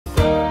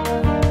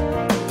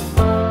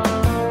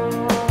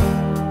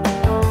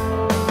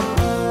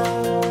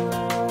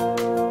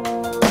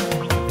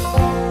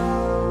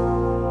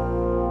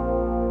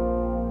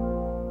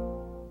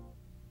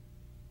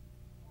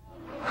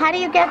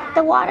make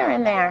the water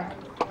in there?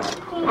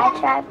 I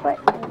try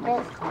putting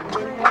this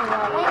in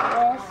like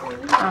this.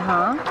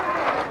 Uh-huh.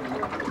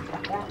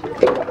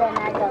 Then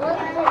I go.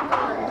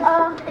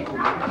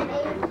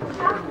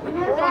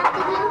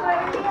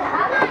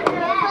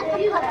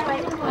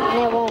 And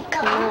it won't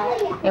come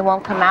out. It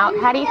won't come out?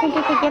 How do you think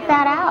you could get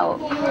that out?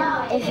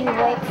 If you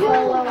wait for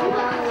a little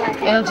while,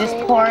 like It'll just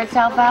pour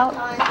itself out?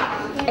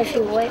 if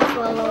you wait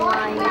for a little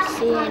while, you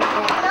see it,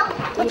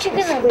 then you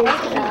can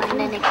squeeze it out, and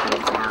then it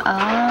comes out.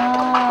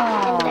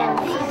 Oh. And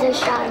then the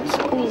shot and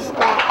squeeze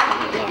that.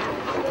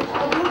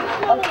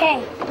 Yeah. Okay.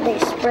 They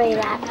spray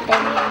that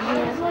thing in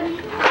here.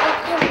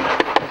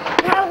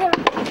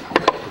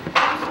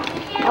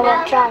 I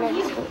won't try to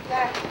stick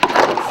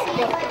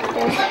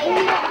this.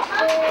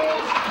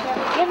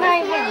 Get my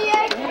hand.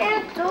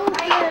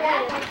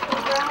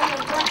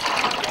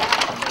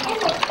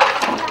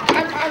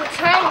 I'm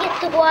trying to get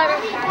the water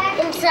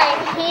inside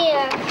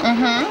here.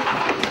 Mm-hmm.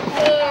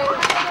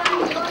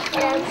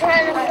 And I'm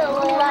trying to fill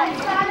it up.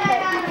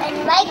 And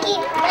Mikey,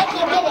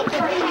 get it.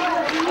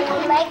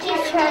 And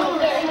Mikey's trying to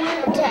get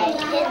it inside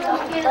his,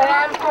 but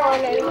I'm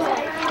pouring it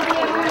inside.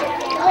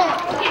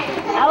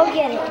 I'll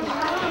get it.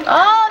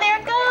 Oh, there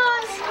it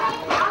goes.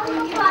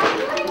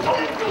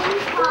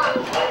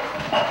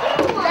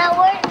 Now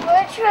we're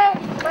trying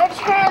to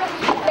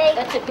make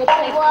the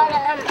water.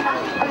 I'm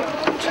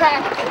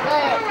trying to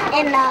let it,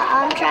 and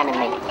I'm trying to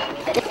make.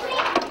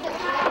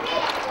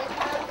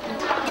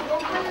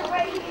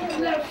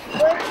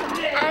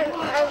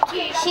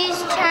 She's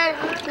trying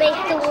to make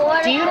the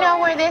water. Do you know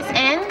where this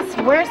ends?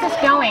 Where's this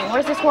going?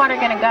 Where's this water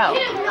going to go?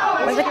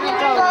 Where's it going to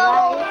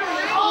go?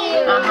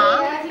 Here. Uh-huh.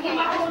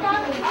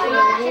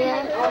 Here.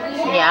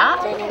 Yeah.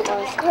 Then it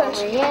goes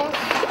over here.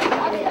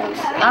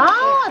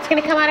 Oh, it's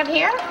going to come out of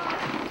here? I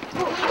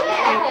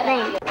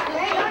think.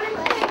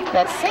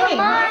 Let's see. Come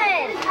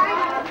on.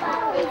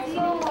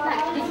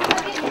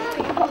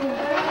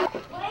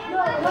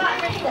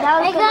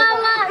 I got a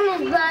lot in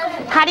this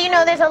bag. How do you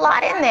know there's a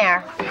lot in there?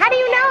 How do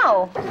you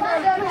know?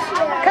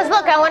 Because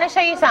look, I want to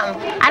show you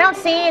something. I don't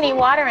see any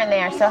water in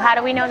there, so how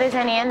do we know there's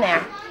any in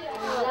there?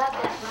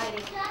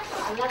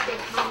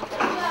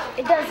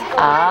 It does go.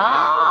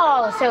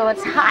 Oh, so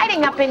it's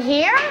hiding up in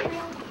here?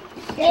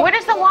 Where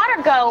does the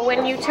water go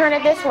when you turn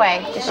it this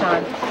way,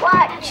 Deshaun?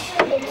 Watch.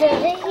 It's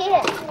over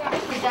here.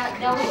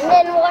 And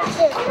then watch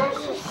this.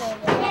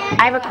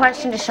 I have a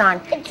question, Deshaun.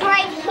 It's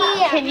right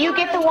here. Can you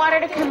get the water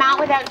to come out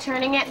without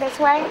turning it this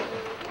way?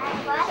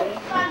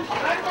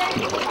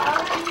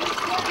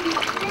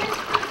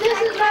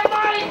 This is my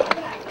mind.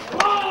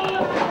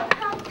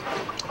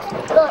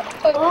 Look,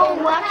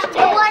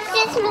 watch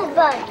this move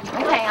button.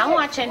 Okay, I'm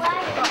watching.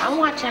 I'm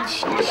watching.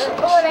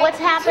 What's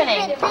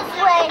happening? This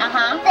way,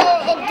 Uh-huh.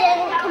 then it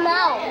doesn't come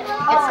out.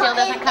 It still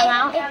doesn't come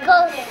out? It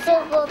goes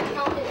circle.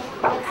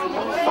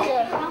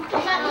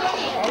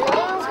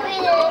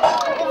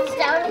 It's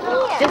down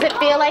here. Does it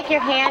feel like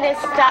your hand is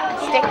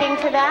sticking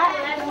to that?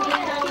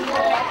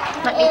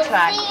 Let me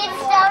try. See,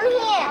 it's down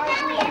here.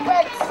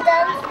 But it's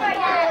down here.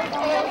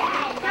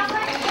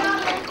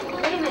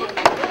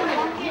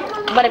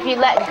 But if you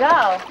let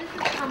go,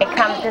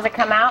 does it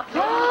come out?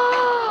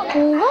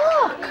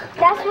 Look!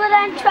 That's what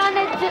I'm trying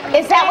to do.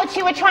 Is that what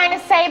you were trying to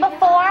say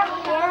before?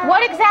 Yeah.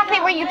 What exactly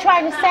were you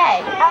trying to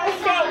say? I was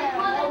saying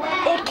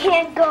it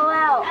can't go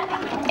out.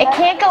 It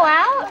can't go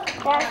out?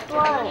 That's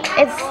why.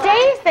 It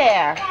stays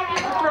there.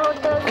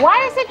 Why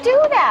does it do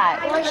that?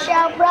 And we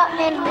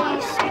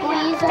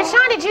squeeze it.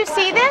 Deshaun, did you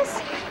see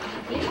this?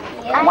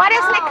 Why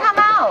doesn't it come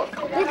out?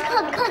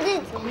 Because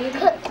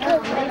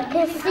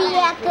see, you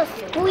have to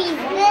squeeze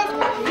this.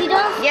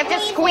 You have to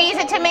squeeze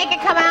it to make it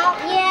come out?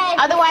 Yeah.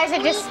 Otherwise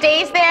it just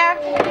stays there?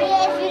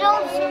 Yeah, if you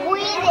don't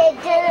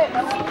squeeze it,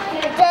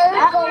 it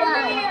doesn't go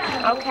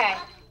out. Okay.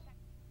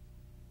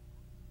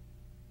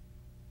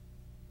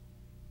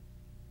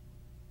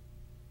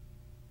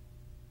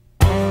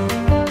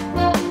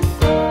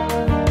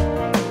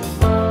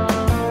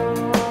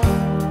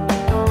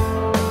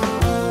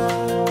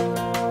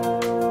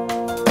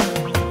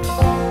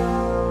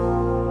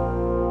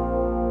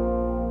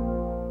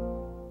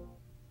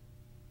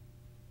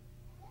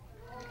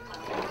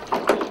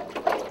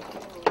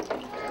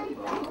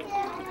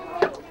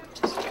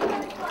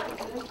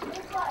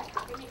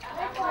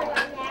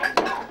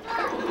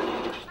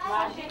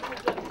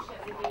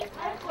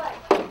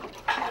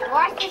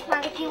 Watch this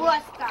one if you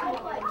want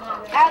stuff.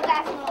 I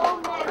got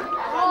some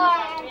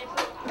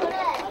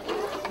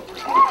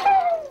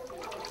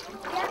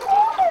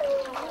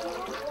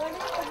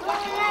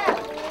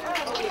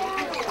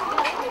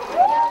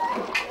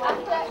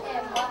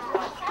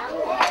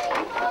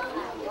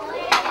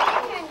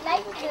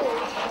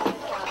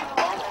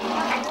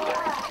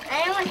I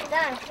almost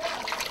done.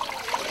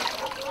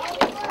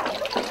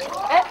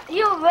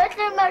 You're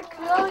ripping my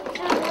clothes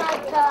to my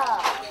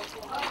top.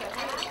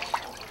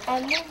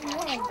 And this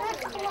one.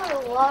 That's not a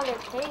water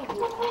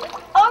table.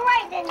 All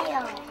right,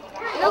 Danielle.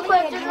 Look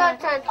what do not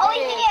touch. Oh,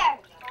 here.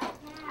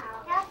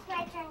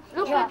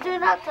 Look what do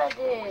not touch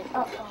it.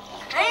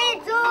 I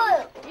didn't do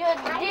it. You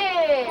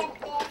did.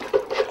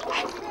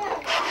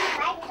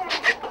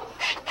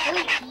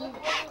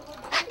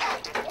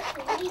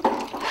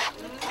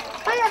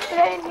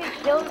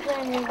 don't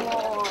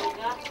anymore.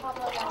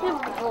 You're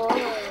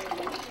boring.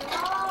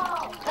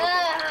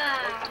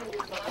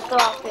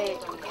 Stop it.